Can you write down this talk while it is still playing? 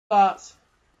But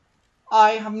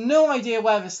I have no idea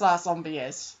where this last zombie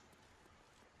is.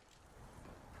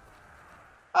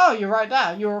 Oh, you're right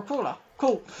there. You're a crawler.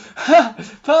 Cool.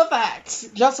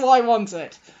 Perfect. Just what I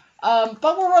wanted. But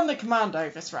we'll run the commando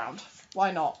this round.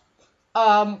 Why not?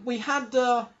 We had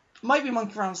the... might be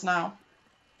monkey rounds now.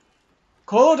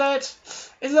 Called it!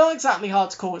 It's not exactly hard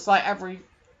to call. It's like every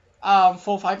 4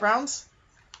 or 5 rounds.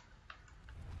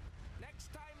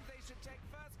 Next time they should take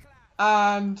first class.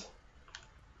 And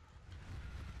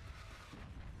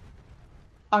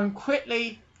I'm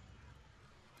quickly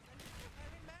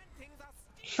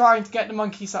trying to get the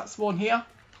monkeys that spawn here.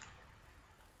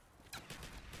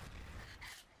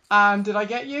 And did I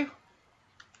get you?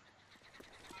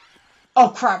 Oh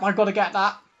crap, I gotta get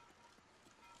that.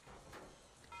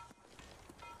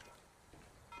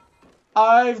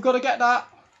 I've gotta get that.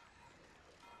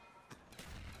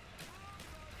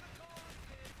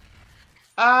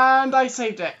 And I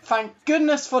saved it. Thank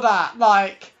goodness for that.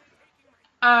 Like,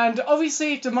 and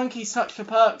obviously if the monkeys touch the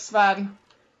perks, then...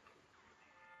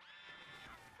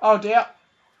 oh dear.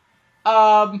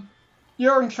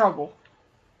 You're in trouble.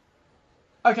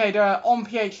 Okay, they're on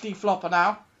PhD flopper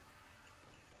now.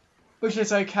 Which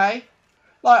is okay.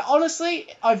 Like, honestly,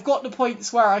 I've got the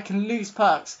points where I can lose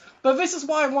perks. But this is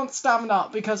why I want stamina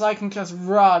up, because I can just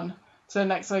run to the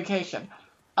next location.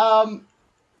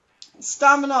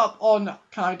 Stamina up on...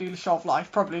 can I do the Show of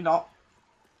Life? Probably not.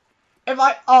 If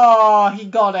I... oh, he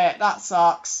got it. That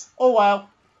sucks. Oh well.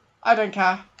 I don't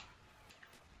care.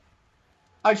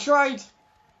 I tried,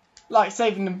 like,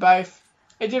 saving them both.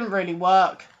 It didn't really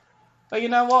work. But you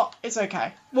know what? It's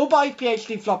okay. We'll buy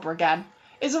PhD Flopper again.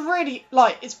 It's a really,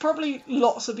 like, it's probably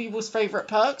lots of people's favourite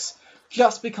perks.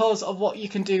 Just because of what you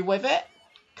can do with it.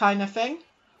 Kind of thing.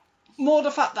 More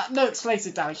the fact that no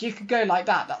explosive damage. You could go like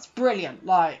that. That's brilliant.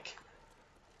 Like...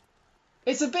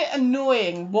 it's a bit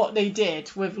annoying what they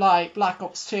did with, like, Black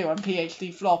Ops 2 and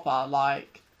PhD Flopper.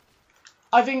 Like,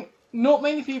 I think not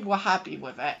many people were happy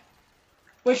with it.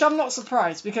 Which I'm not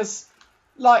surprised, because,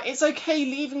 like, it's okay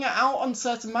leaving it out on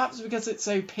certain maps because it's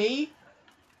OP.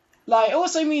 Like, it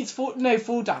also means no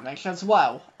full damage as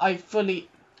well.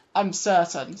 I'm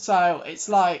certain. So, it's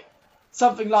like,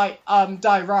 something like,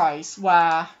 Die Rise,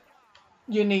 where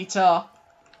you need to,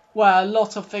 where a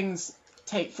lot of things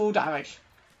take full damage.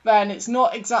 Then it's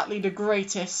not exactly the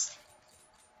greatest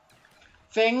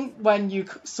thing when you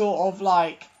sort of,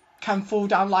 like, can fall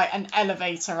down like an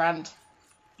elevator and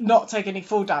not take any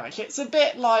full damage. It's a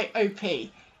bit like OP,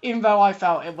 even though I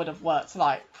felt it would have worked,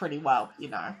 like, pretty well, you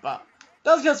know, but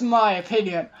that's just my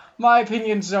opinion. My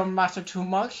opinions don't matter too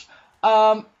much.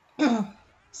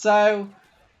 So,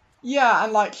 yeah,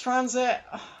 and like transit,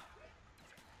 I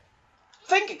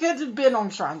think it could have been on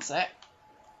transit,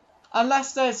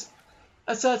 unless there's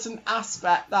a certain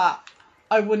aspect that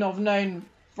I wouldn't have known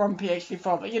from PhD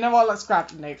 4, but you know what, let's grab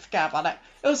the nuke, forget about it.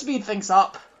 It'll speed things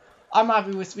up. I'm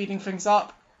happy with speeding things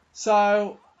up.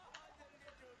 So,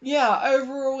 yeah,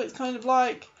 overall it's kind of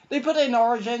like, they put in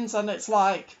Origins and it's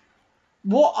like,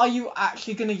 what are you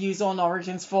actually going to use on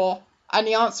Origins for? And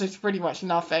the answer is pretty much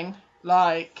nothing.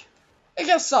 Like, it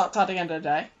just sucked at the end of the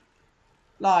day.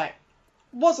 Like,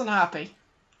 wasn't happy.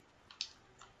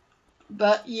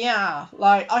 But yeah,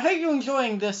 like, I hope you're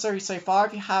enjoying this series so far.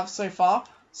 If you have so far,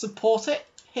 support it.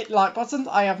 Hit the like button.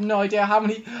 I have no idea how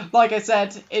many, like I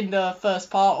said, in the first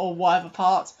part or whatever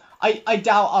part. I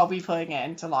doubt I'll be putting it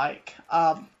into, like,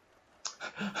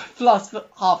 plus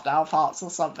half an hour parts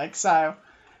or something. So,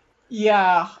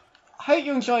 yeah. Hope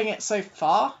you're enjoying it so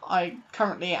far. I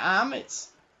currently am. It's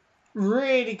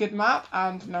really good map.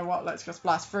 And you know what? Let's just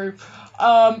blast through.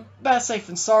 Better safe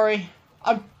than sorry.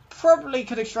 I probably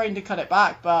could have trained to cut it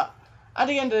back, but at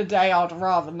the end of the day, I'd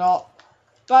rather not.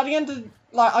 But at the end of,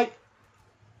 like,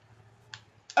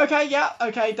 okay, yeah,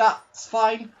 okay, that's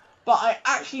fine. But I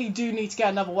actually do need to get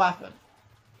another weapon.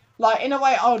 Like, in a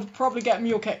way, I would probably get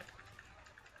Mule Kick.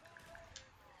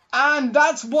 And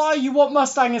that's why you want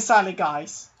Mustang and Sally,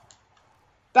 guys.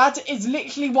 That is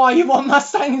literally why you want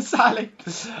Mustang and Sally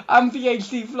and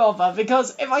PhD Flopper.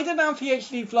 Because if I didn't have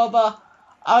PhD Flopper,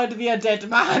 I would be a dead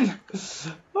man.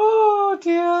 Oh,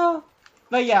 dear.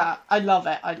 But yeah, I love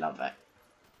it. I love it.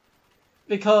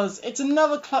 Because it's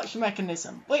another clutch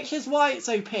mechanism, which is why it's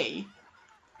OP.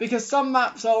 Because some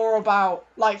maps are all about,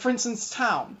 like, for instance,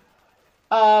 Town.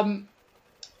 On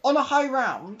a high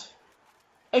round,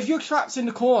 if you're trapped in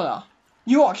the corner,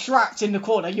 you are trapped in the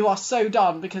corner. You are so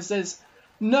done because there's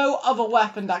no other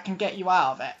weapon that can get you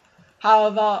out of it.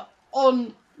 However,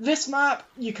 on this map,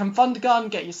 you can fund a gun,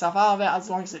 get yourself out of it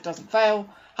as long as it doesn't fail.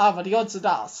 However, the odds of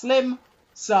that are slim.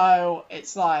 So,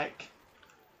 it's like,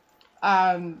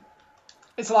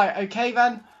 okay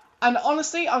then. And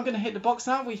honestly, I'm going to hit the box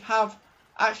now. We have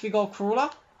actually got a crawler,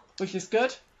 which is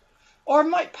good. Or I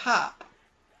might pap.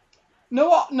 You know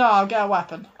what? No, I'll get a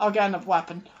weapon. I'll get another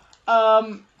weapon.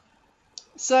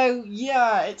 So,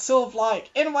 yeah, it's sort of like,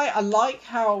 in a way, I like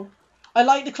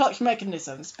the clutch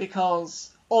mechanisms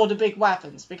because, or the big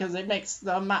weapons, because it makes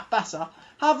the map better.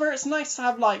 However, it's nice to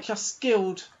have, like, just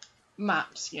skilled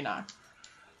maps, you know.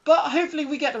 But hopefully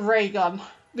we get the ray gun,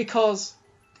 because,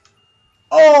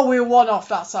 oh, we're one off,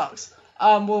 that sucks.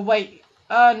 We'll wait,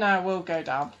 no, we'll go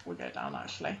down,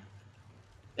 actually.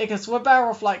 Because we're better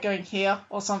off, like, going here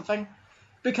or something,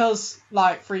 because,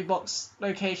 like, 3 box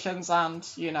locations and,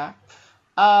 you know.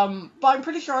 But I'm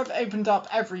pretty sure I've opened up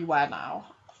everywhere now,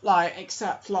 like,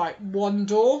 except, like, one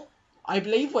door, I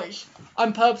believe, which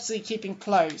I'm purposely keeping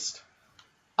closed.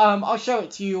 I'll show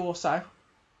it to you also.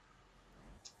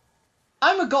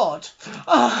 I'm a god.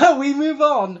 We move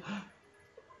on.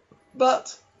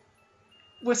 But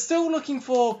we're still looking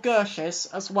for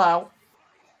Gershes as well.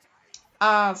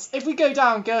 As if we go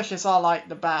down, Gershes are, like,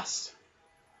 the best.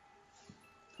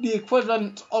 The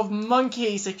equivalent of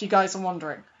monkeys, if you guys are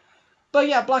wondering. But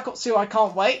yeah, Black Ops 2, I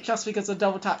can't wait, just because of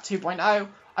Double Tap 2.0.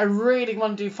 I really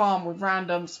want to do farm with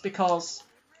randoms, because,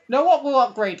 you know what, we'll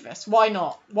upgrade this. Why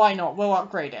not? Why not? We'll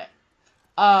upgrade it.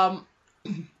 And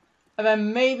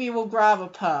then maybe we'll grab a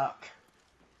perk.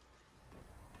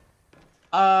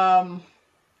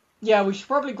 Yeah, we should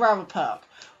probably grab a perk.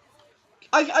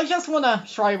 I just want to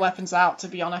try weapons out, to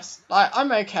be honest. Like,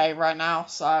 I'm okay right now,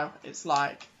 so it's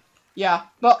like, yeah.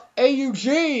 But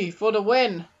AUG for the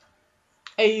win.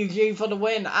 AUG for the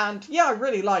win, and yeah, I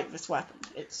really like this weapon.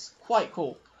 It's quite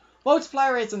cool.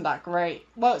 Multiplayer isn't that great.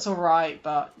 Well, it's alright,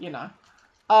 but, you know.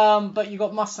 But you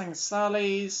got Mustang and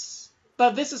Sally's.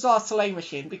 But this is our slay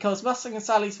machine, because Mustang and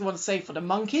Sally's you want to save for the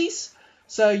monkeys.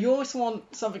 So you always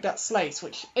want something that slays,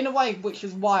 which, in a way, which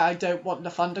is why I don't want the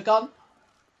Thunder Gun.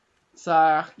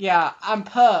 So, yeah, and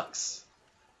perks.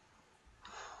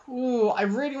 Ooh, I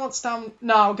really want stamina.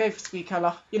 No, I'll go for speed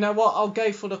color. You know what? I'll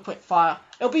go for the quick fire.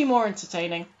 It'll be more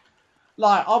entertaining.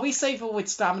 Like, I'll be safer with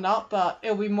stamina, but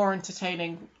it'll be more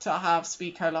entertaining to have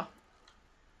speed color.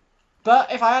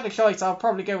 But if I had a choice, I'll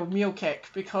probably go with Mule Kick,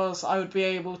 because I would be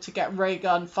able to get Ray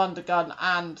Gun, Thunder Gun,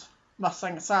 and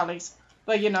Mustang and Sally's.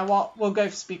 But you know what? We'll go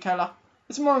for speed color.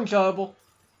 It's more enjoyable.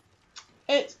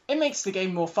 It makes the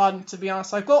game more fun, to be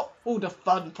honest. I've got all the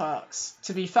fun perks,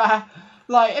 to be fair.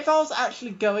 Like, if I was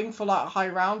actually going for, like, a high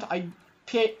round, I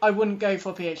wouldn't go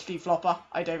for PhD Flopper,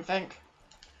 I don't think.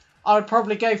 I would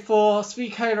probably go for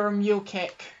Speed Cola and Mule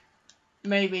Kick.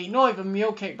 Maybe. Not even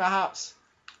Mule Kick, perhaps.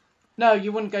 No,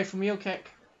 you wouldn't go for Mule Kick.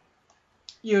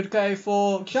 You would go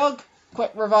for Jug,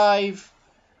 Quick Revive.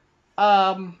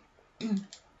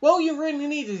 Well, you really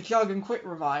need a Jug and Quick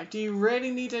Revive. Do you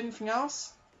really need anything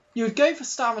else? You would go for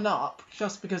Stamina Up,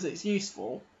 just because it's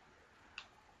useful.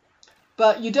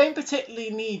 But you don't particularly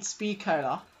need Speed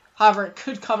Cola. However, it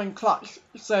could come in clutch,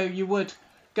 so you would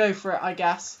go for it, I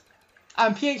guess.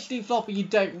 And PhD Flopper you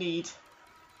don't need,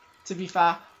 to be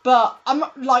fair. But,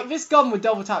 like, this gun with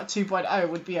Double Tap 2.0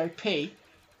 would be OP.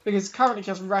 Because it's currently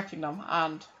just wrecking them,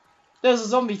 and there's a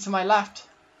zombie to my left.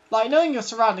 Like, knowing your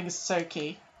surroundings is so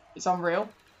key. It's unreal.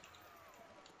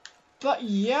 But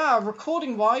yeah,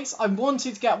 recording-wise, I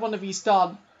wanted to get one of these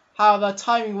done. However,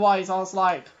 timing-wise, I was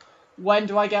like, when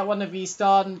do I get one of these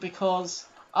done? Because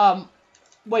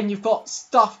when you've got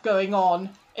stuff going on,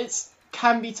 it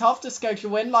can be tough to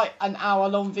schedule in, like, an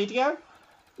hour-long video.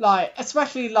 Like,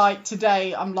 especially, like,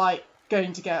 today, I'm, like,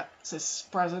 going to get this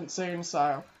present soon,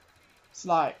 so it's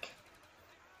like,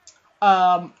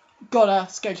 gotta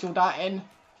schedule that in.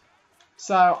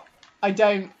 So, I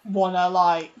don't wanna,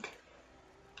 like,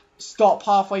 stop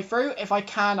halfway through. If I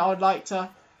can, I would like to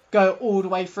go all the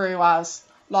way through as,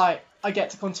 like, I get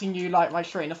to continue, like, my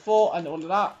train of thought and all of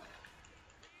that.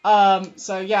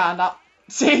 So, yeah, and that,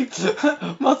 see,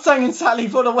 Mustang and Sally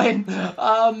for the win.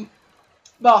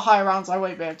 But higher rounds, I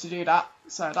won't be able to do that,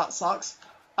 so that sucks.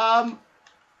 But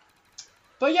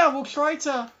yeah, we'll try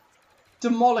to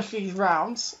demolish these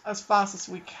rounds as fast as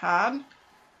we can.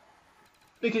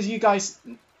 Because you guys,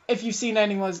 if you've seen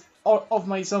any of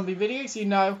my zombie videos, you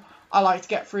know I like to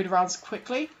get through the rounds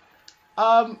quickly.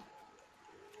 But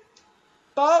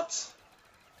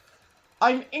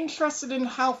I'm interested in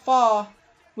how far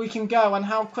we can go and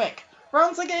how quick.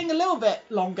 Rounds are getting a little bit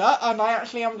longer, and I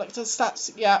actually haven't looked at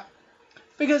stats yet.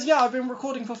 Because, yeah, I've been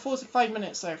recording for 45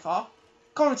 minutes so far.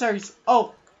 Commentaries.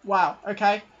 Oh, wow,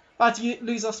 okay. About to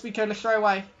lose our speed cola straight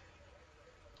away.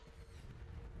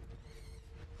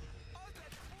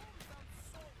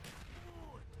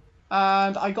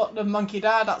 And I got the monkey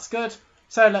there, that's good.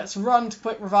 So let's run to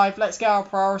quick revive. Let's get our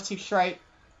priority straight.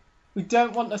 We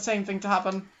don't want the same thing to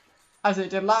happen as it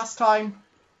did last time.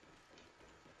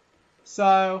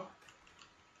 So,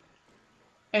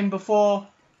 in before.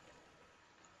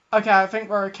 Okay, I think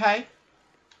we're okay.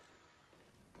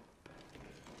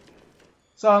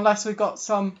 So unless we've got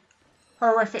some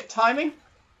horrific timing.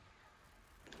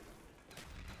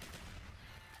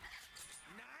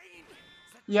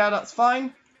 Yeah, that's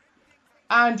fine.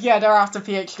 And yeah, they're after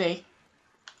PhD.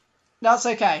 That's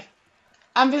okay.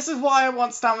 And this is why I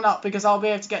want stamina up, because I'll be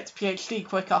able to get to PhD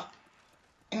quicker.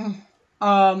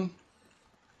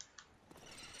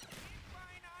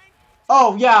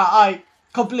 Oh yeah, I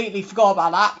completely forgot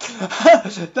about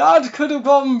that. That could have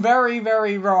gone very,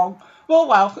 very wrong. Oh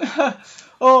well.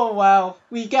 Oh well.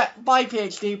 We get my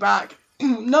PhD back.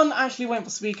 None actually went for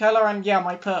speed color, and yeah,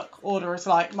 my perk order is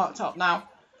like marked up now.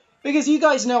 Because you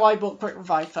guys know I bought Quick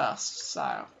Revive first,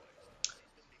 so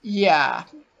yeah.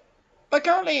 But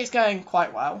currently it's going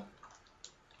quite well.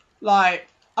 Like,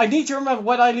 I need to remember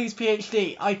when I lose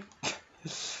PhD, I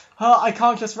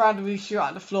can't just randomly shoot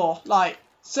at the floor. Like,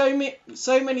 so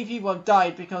many people have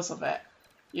died because of it,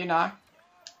 you know?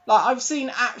 Like, I've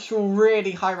seen actual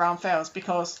really high round fails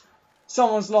because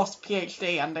someone's lost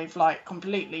PhD and they've, like,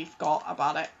 completely forgot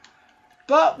about it.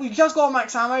 But we just got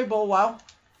max ammo, but well.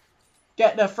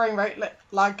 Get the frame rate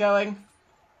lag going.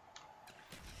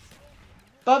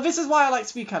 But this is why I like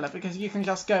speed color, because you can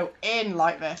just go in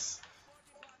like this.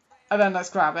 And then let's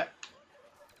grab it.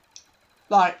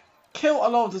 Like, kill a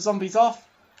lot of the zombies off.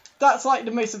 That's like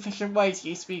the most efficient way to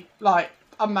use speed, like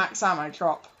a max ammo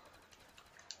drop.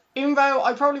 Even though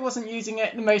I probably wasn't using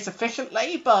it the most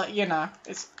efficiently, but you know,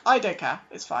 I don't care.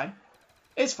 It's fine.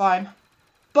 It's fine.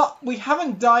 But we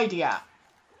haven't died yet,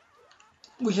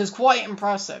 which is quite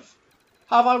impressive.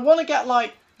 However, I want to get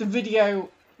like the video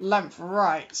length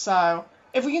right, so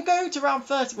if we can go to around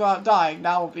 30 without dying,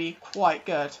 that would be quite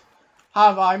good.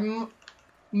 However,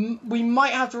 we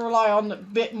might have to rely on a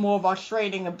bit more of our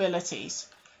trading abilities,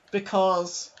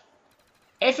 because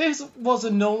if it was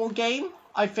a normal game,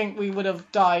 I think we would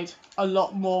have died a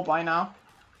lot more by now.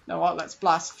 You know what, let's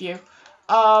blast a few.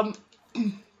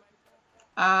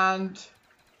 And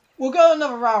we'll go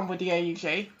another round with the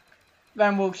AUG,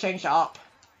 then we'll change it up,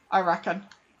 I reckon.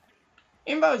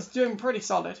 Even though it's doing pretty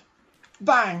solid.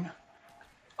 Bang!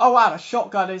 Oh wow, the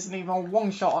shotgun isn't even a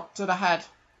one shot to the head.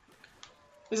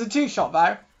 It's a two shot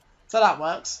though, so that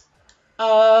works.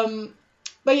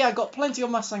 But yeah, I got plenty of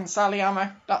Mustang Sally ammo,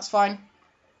 that's fine.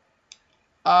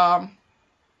 But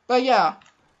yeah,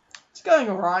 it's going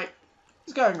alright.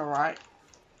 It's going alright.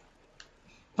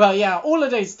 But yeah, all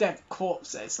of those dead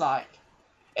corpses, like,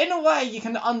 in a way you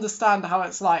can understand how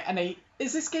it's like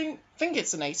is this game, I think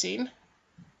it's an 18?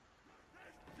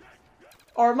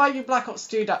 Or it might be Black Ops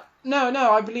 2 that, no,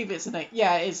 I believe it's an 8,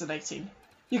 yeah, it is an 18.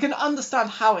 You can understand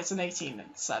how it's an 18 in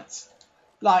a sense.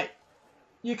 Like,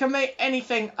 you can make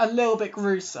anything a little bit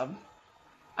gruesome,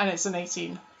 and it's an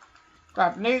 18.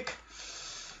 Grab a nuke.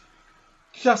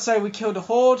 Just so we kill the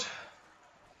horde.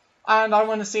 And I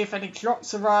want to see if any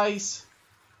drops arise.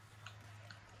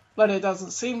 But it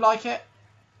doesn't seem like it.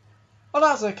 Well,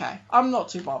 that's okay. I'm not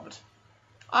too bothered.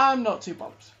 I'm not too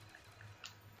bothered.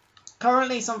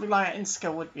 Currently, something like an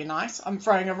insta-kill would be nice. I'm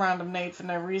throwing a random nade for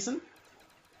no reason.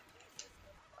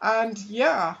 And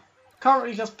yeah,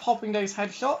 currently just popping those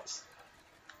headshots.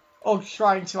 Or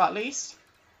trying to at least.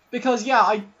 Because yeah,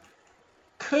 I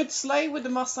could slay with the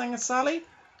Mustang and Sally,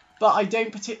 but I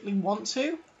don't particularly want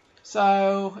to.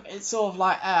 So it's sort of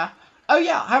like oh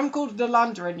yeah, I haven't called the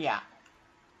lander in yet.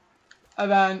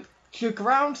 And then juke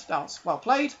around, that was well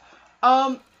played.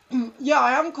 Yeah,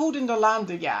 I haven't called in the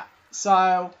lander yet.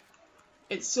 So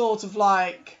it's sort of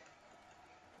like,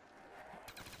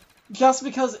 just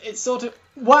because it's sort of,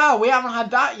 wow, we haven't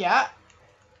had that yet.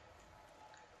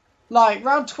 Like,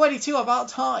 round 22, about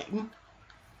time.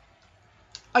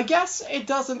 I guess it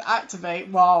doesn't activate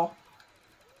while,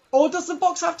 or does the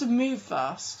box have to move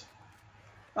first?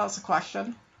 That's the question.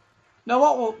 You know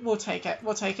what, we'll take it,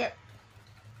 we'll take it.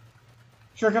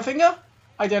 Trigger finger,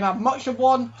 I don't have much of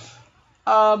one.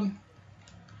 And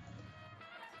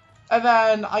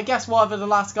then, I guess whatever the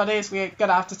last gun is, we're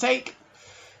gonna have to take.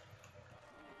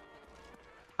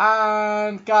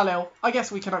 And Galil, I guess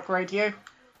we can upgrade you.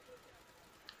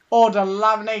 Or the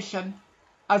lamination,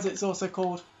 as it's also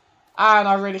called. And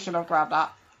I really should have grabbed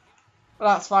that.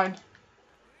 But that's fine.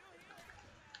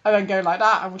 And then go like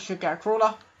that, and we should get a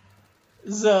crawler.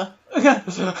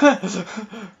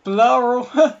 Plural.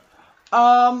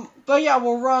 But yeah,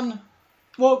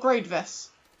 we'll upgrade this.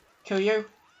 Kill you.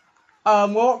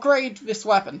 We'll upgrade this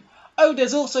weapon. Oh,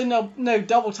 there's also no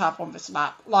double tap on this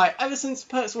map. Like, ever since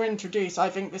perks were introduced, I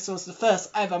think this was the first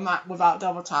ever map without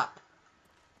double tap.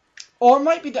 Or it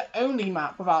might be the only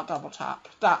map without double tap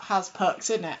that has perks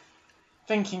in it.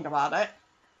 Thinking about it.